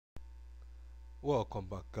Welcome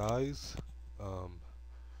back, guys. Um,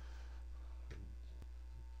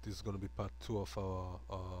 this is going to be part 2 of our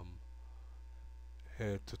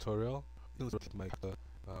hair tutorial. This is my the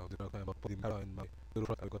camera in my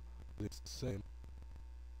little I got it's the same,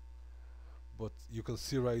 but you can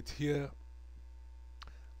see right here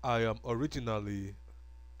I originally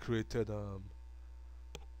created a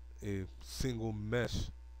single mesh.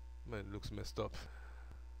 Man, it looks messed up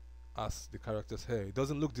as the character's hair. It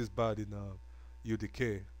doesn't look this bad in UDK.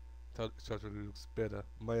 It actually looks better.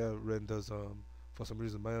 Maya renders for some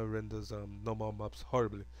reason Maya renders normal maps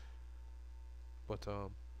horribly. But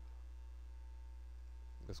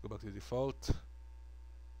let's go back to the default,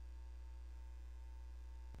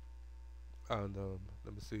 and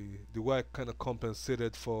let me see. The way I kind of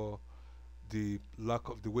compensated for the lack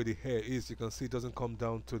of the way the hair is, you can see it doesn't come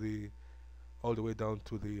down to the all the way down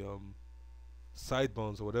to the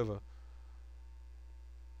sideburns or whatever.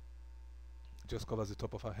 It just covers the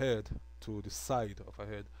top of her head to the side of her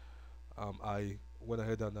head. I went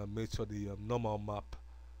ahead and made sure the normal map,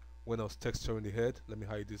 when I was texturing the head, let me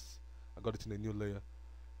hide this. I got it in a new layer.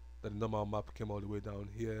 That the normal map came all the way down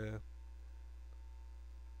here.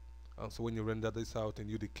 And so when you render this out in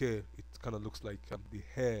UDK, it kind of looks like the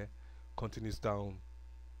hair continues down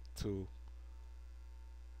to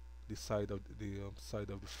the side of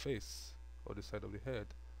the face or the side of the head.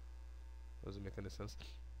 Doesn't make any sense.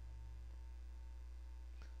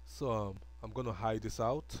 So I'm gonna hide this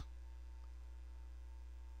out,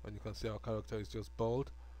 and you can see our character is just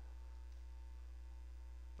bald.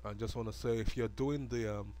 I just want to say, if you're doing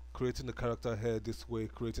the creating the character hair this way,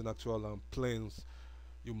 creating actual planes,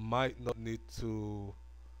 you might not need to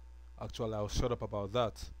actually. I'll shut up about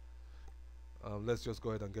that. Let's just go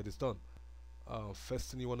ahead and get this done.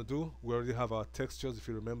 First thing you want to do, we already have our textures. If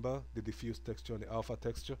you remember, the diffuse texture and the alpha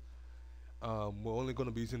texture. We're only going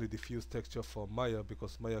to be using the diffuse texture for Maya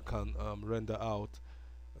because Maya can render out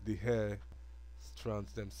the hair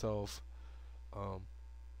strands themselves,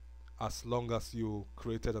 as long as you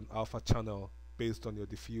created an alpha channel based on your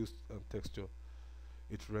diffuse texture.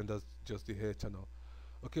 It renders just the hair channel.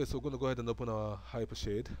 Okay, so we're going to go ahead and open our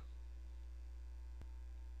hypershade,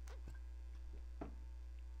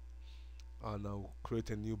 and I'll create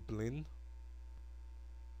a new plane.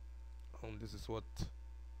 And this is what,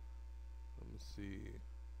 let me see,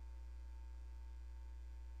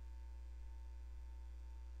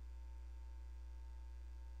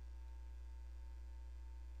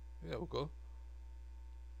 yeah, we'll go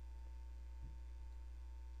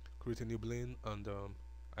create a new plane, and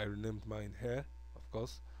I renamed mine hair, of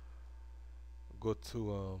course. Go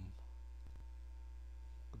to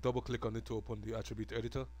double click on it to open the attribute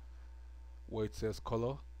editor where it says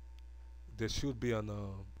color. There should be an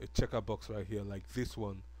a checker box right here like this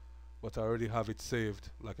one, but I already have it saved.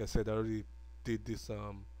 Like I said, I already did this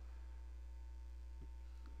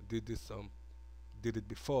did this did it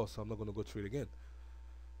before, so I'm not going to go through it again.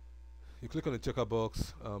 You click on the checker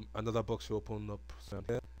box, another box will open up. So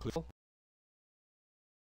here, click.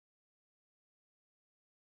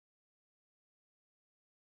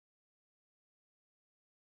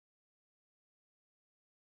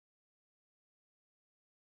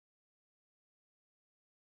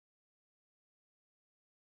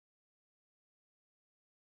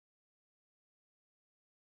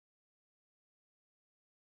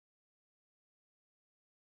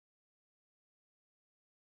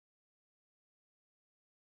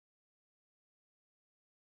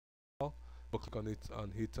 Click on it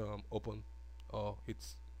and hit open, or hit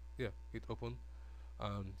open,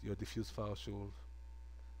 and your diffuse file should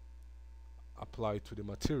apply to the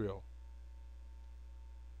material.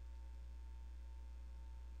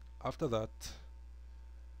 After that,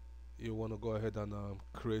 you want to go ahead and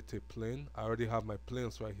create a plane. I already have my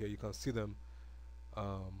planes right here. You can see them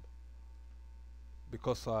um,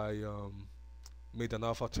 because I made an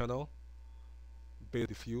alpha channel based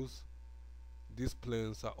diffuse. These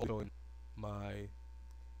planes are showing my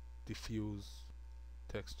diffuse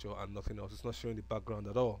texture and nothing else. It's not showing the background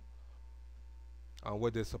at all. And where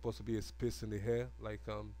there's supposed to be a space in the hair, like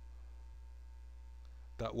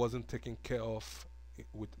that wasn't taken care of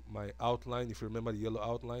with my outline. If you remember the yellow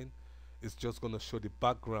outline, it's just going to show the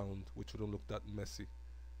background, which wouldn't look that messy.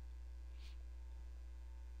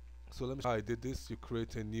 So let me show you how I did this. You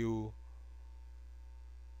create a new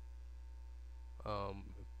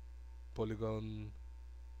polygon,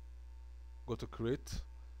 go to create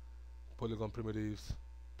polygon primitives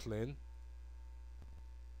plane.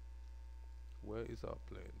 Where is our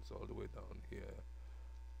plane? It's all the way down here.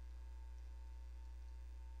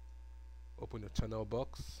 Open your channel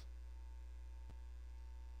box,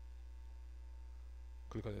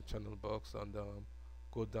 click on your channel box and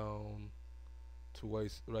go down to where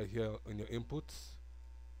it's right here in your inputs.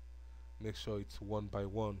 Make sure it's one by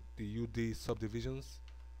one, the UD subdivisions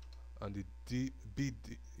and the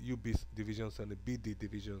UB divisions and the BD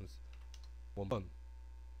divisions, one by one.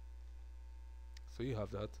 So you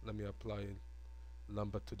have that. Let me apply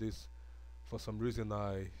Lambert to this. For some reason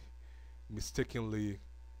I mistakenly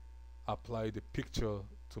applied the picture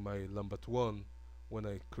to my Lambert 1 when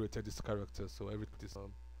I created this character, so everything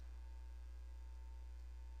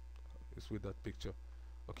is with that picture.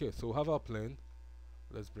 Okay, so we have our plane.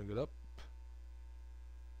 Let's bring it up.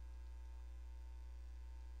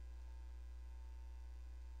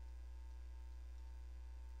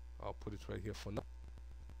 I'll put it right here for now,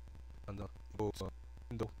 and go to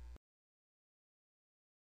window.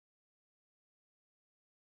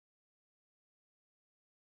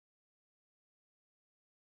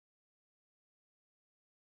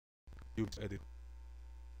 You edit.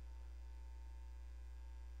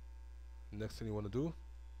 Next thing you want to do,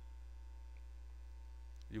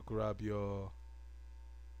 you grab your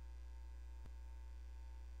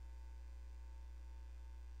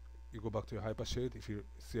you go back to your hypershade. If you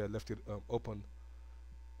see I left it open,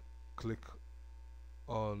 click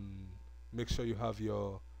on, make sure you have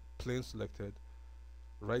your plane selected,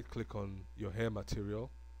 right click on your hair material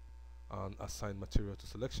and assign material to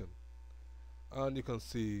selection, and you can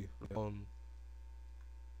see on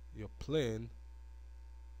your plane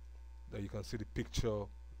that you can see the picture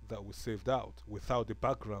that we saved out without the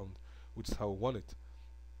background, which is how we want it.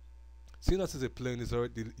 Seeing as it's a plane, is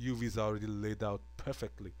already, the UVs are already laid out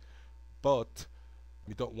perfectly, but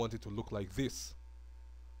we don't want it to look like this.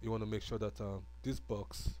 You want to make sure that this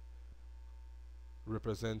box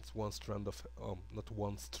represents one strand of not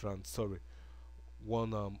one strand, sorry,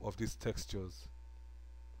 one of these textures.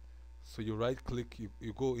 So you right click,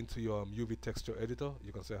 you go into your UV texture editor.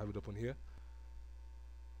 You can say I have it open here.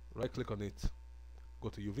 Right click on it, go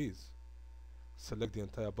to UVs, select the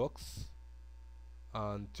entire box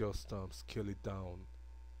and just scale it down.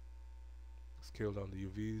 Scale down the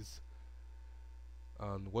UVs.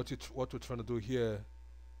 And what we're trying to do here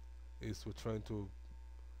is we're trying to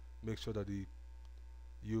make sure that the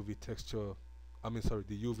UV texture, the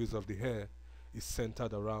UVs of the hair is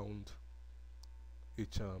centered around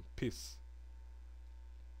each piece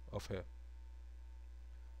of hair.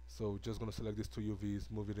 So we're just going to select these two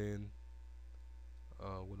UVs, move it in.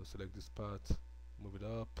 We're going to select this part, move it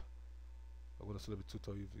up. I'm going to select the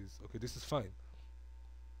two UVs. Okay, this is fine.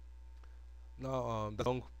 Now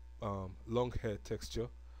the long hair texture,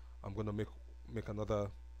 I'm going to make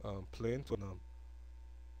another plane.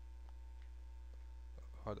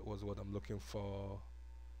 That was what I'm looking for.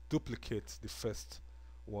 Duplicate the first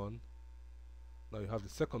one. Now you have the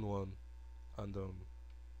second one, and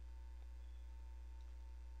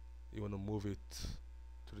you want to move it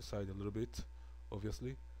to the side a little bit,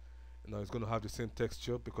 obviously. Now it's going to have the same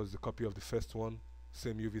texture because it's a copy of the first one,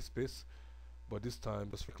 same UV space, but this time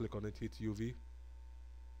just click on it, hit UV.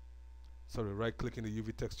 Sorry, right click in the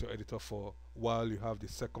UV texture editor for while you have the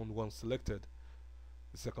second one selected,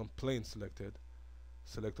 the second plane selected.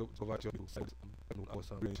 Select over your side and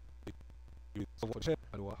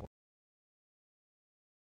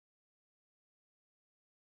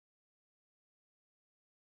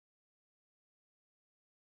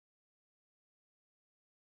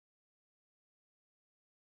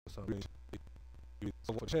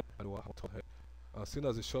as soon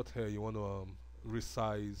as it's short hair, you want to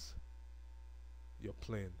resize your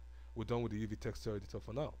plane. We're done with the UV texture editor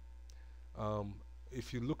for now.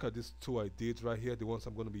 If you look at these two I did right here, the ones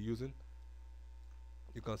I'm going to be using,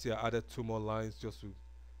 you can see I added two more lines just to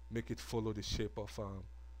make it follow the shape of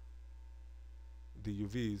the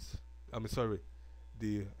UVs.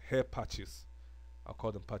 The hair patches. I'll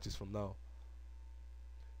call them patches from now.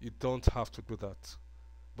 You don't have to do that,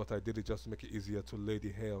 but I did it just to make it easier to lay the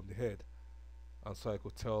hair on the head, and so I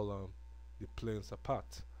could tell the planes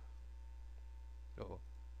apart.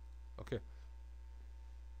 Okay.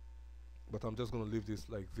 But I'm just going to leave this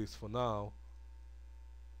like this for now,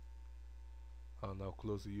 and I'll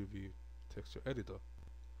close the UV texture editor.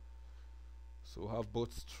 So we have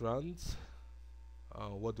both strands.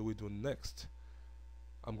 What do we do next?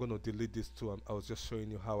 I'm going to delete these two. I was just showing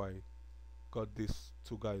you how I got these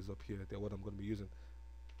two guys up here. They're what I'm going to be using.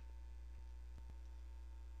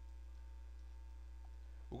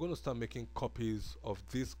 We're going to start making copies of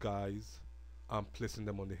these guys and placing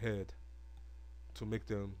them on the head to make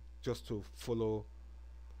them just to follow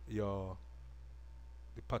the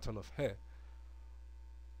pattern of hair.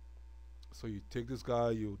 So you take this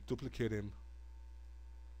guy, you duplicate him,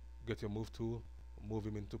 get your move tool, move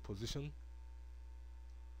him into position,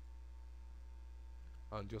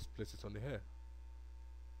 and just place it on the hair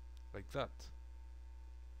like that.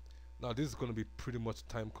 Now this is going to be pretty much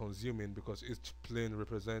time consuming because each plane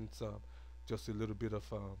represents just a little bit of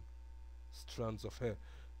strands of hair.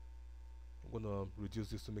 I'm going to reduce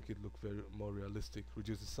this to make it look very more realistic.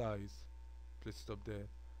 Reduce the size, place it up there,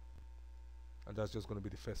 and that's just going to be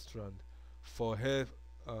the first strand. For hair,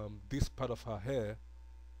 this part of her hair,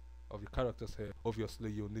 of your character's hair,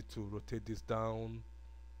 obviously you'll need to rotate this down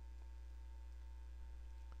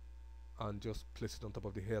and just place it on top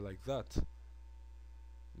of the hair like that.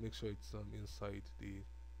 Make sure it's inside the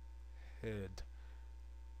head.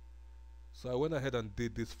 So I went ahead and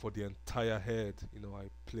did this for the entire head. You know, I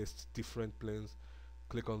placed different planes.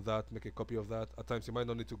 Click on that, make a copy of that. At times you might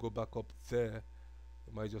not need to go back up there.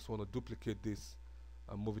 You might just want to duplicate this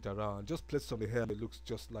and move it around. Just place it on the hair. It looks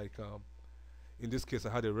just like in this case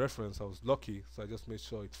I had a reference. I was lucky, so I just made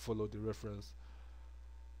sure it followed the reference.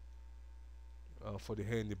 For the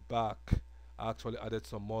hair in the back, I actually added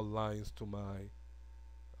some more lines to my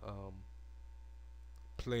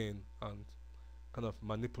plane and kind of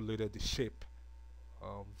manipulated the shape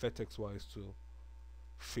vertex wise to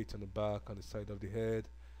fit on the back and the side of the head.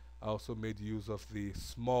 I also made use of the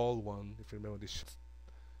small one, if you remember, the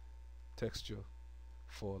texture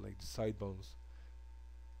for like the sideburns,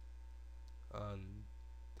 and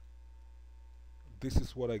this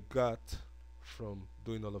is what I got from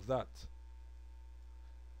doing all of that.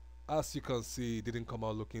 As you can see, it didn't come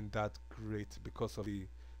out looking that great because of the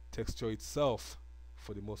texture itself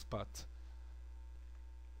for the most part.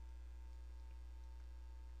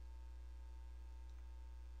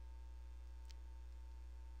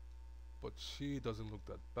 But she doesn't look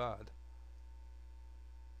that bad.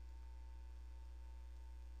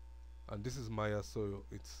 And this is Maya, so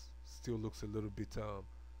it still looks a little bit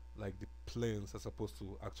like the planes as opposed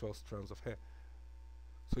to actual strands of hair.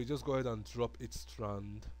 So you just go ahead and drop each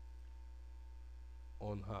strand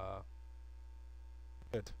on her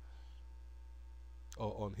head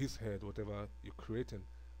or on his head, whatever you're creating.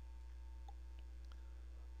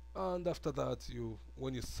 And after that,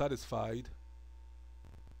 when you're satisfied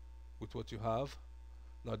with what you have,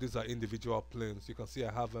 now these are individual planes. You can see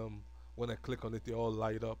I have them. When I click on it, they all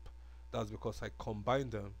light up. That's because I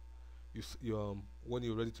combined them. When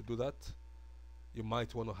you're ready to do that, you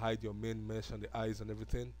might want to hide your main mesh and the eyes and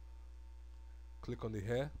everything. Click on the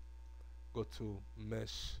hair, go to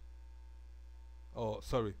mesh. Oh,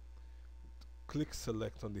 sorry. Click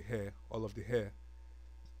select on the hair, all of the hair,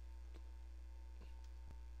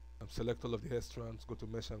 and select all of the hair strands. Go to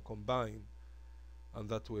mesh and combine, and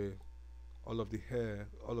that way, all of the hair,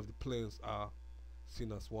 all of the planes are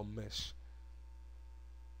seen as one mesh.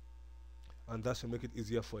 And that should make it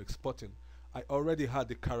easier for exporting. I already had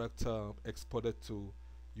the character exported to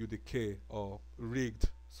UDK or rigged,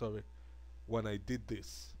 sorry, when I did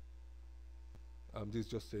this. This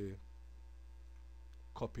is just a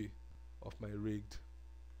copy of my rigged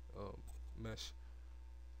mesh.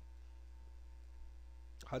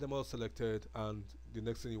 Had them all selected, and the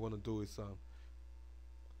next thing you want to do is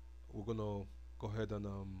we're gonna go ahead and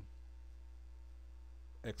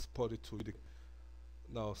export it to UDK.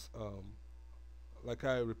 Now, like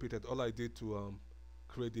I repeated, all I did to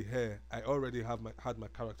create the hair, I already had my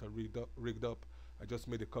character rigged up. I just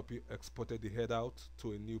made a copy, exported the head out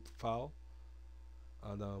to a new file,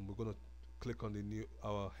 and we're gonna click on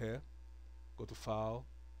our hair, go to File,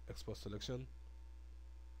 Export Selection,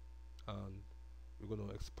 and we're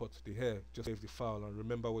gonna export the hair. Just save the file and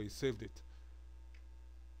remember where you saved it.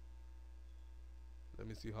 Let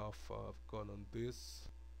me see how far I've gone on this.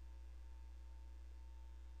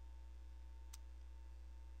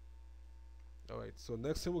 Alright, so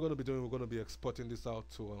next thing we're going to be doing, we're going to be exporting this out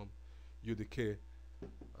to UDK,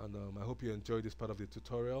 and I hope you enjoyed this part of the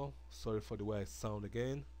tutorial. Sorry for the way I sound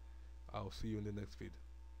again. I'll see you in the next vid.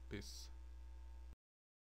 Peace.